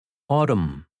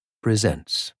Autumn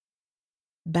presents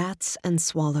Bats and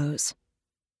Swallows,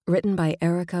 written by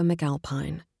Erica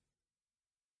McAlpine.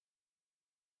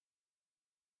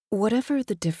 Whatever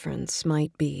the difference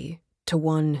might be to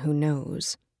one who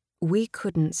knows, we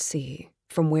couldn't see,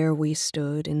 from where we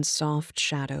stood in soft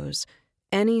shadows,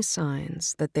 any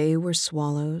signs that they were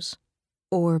swallows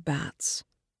or bats.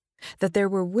 That there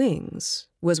were wings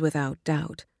was without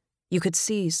doubt. You could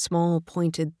see small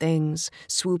pointed things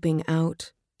swooping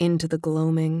out into the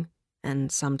gloaming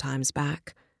and sometimes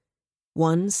back.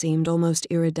 One seemed almost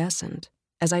iridescent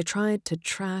as I tried to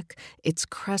track its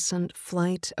crescent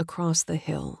flight across the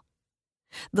hill.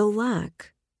 The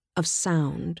lack of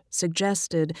sound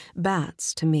suggested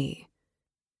bats to me.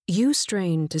 You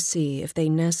strained to see if they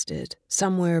nested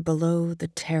somewhere below the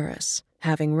terrace,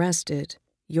 having rested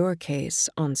your case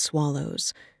on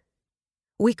swallows.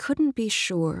 We couldn't be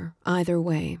sure either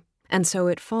way, and so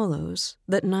it follows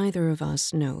that neither of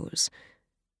us knows.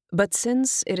 But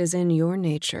since it is in your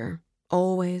nature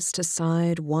always to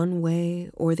side one way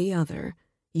or the other,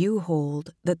 you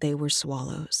hold that they were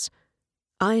swallows.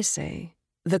 I say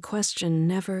the question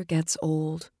never gets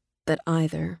old, that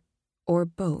either or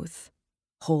both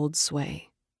hold sway.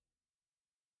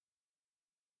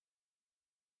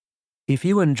 If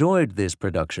you enjoyed this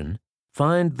production,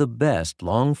 find the best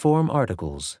long-form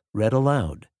articles read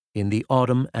aloud in the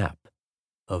Autumn app,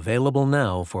 available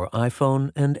now for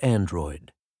iPhone and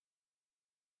Android.